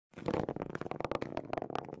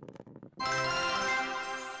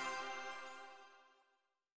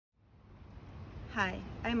Hi,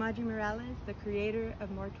 I'm Audrey Morales, the creator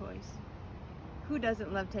of More Toys. Who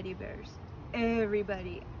doesn't love teddy bears?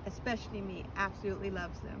 Everybody, especially me, absolutely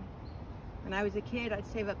loves them. When I was a kid, I'd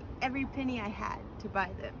save up every penny I had to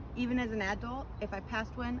buy them. Even as an adult, if I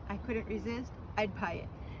passed one I couldn't resist, I'd buy it.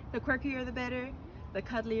 The quirkier the better, the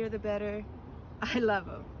cuddlier the better. I love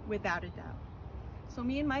them, without a doubt. So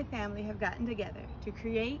me and my family have gotten together to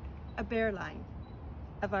create a bear line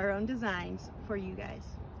of our own designs for you guys.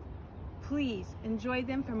 Please enjoy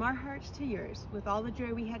them from our hearts to yours with all the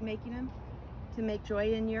joy we had making them to make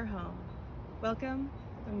joy in your home. Welcome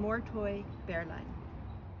to the More Toy Bear Line.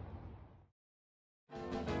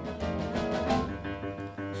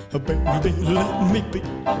 Baby, let me be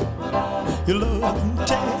your loving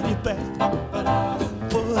teddy bear.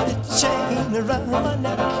 Put a chain around my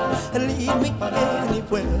neck and lead me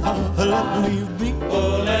anywhere. Let me be,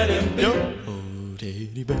 oh, let him be your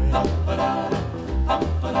teddy bear.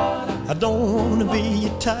 I don't wanna be a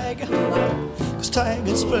tiger, 'cause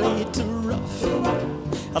tigers play too rough.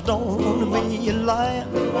 I don't wanna be a lion,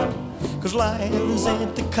 'cause lions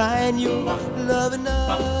ain't the kind you love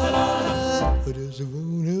enough. I just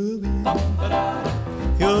wanna be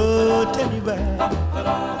your teddy bear.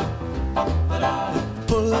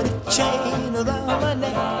 Put a chain around my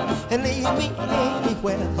neck and lead me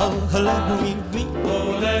anywhere. Oh, let me be,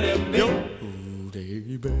 oh, let him be your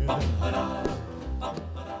teddy bear.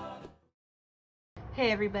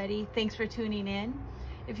 Hey everybody, thanks for tuning in.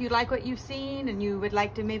 If you like what you've seen and you would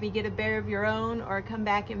like to maybe get a bear of your own or come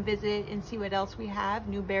back and visit and see what else we have,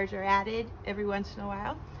 new bears are added every once in a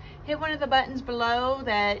while, hit one of the buttons below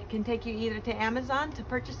that can take you either to Amazon to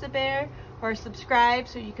purchase a bear or subscribe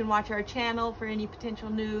so you can watch our channel for any potential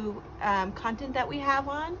new content that we have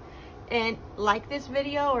on, and like this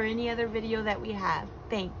video or any other video that we have.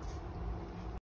 Thanks.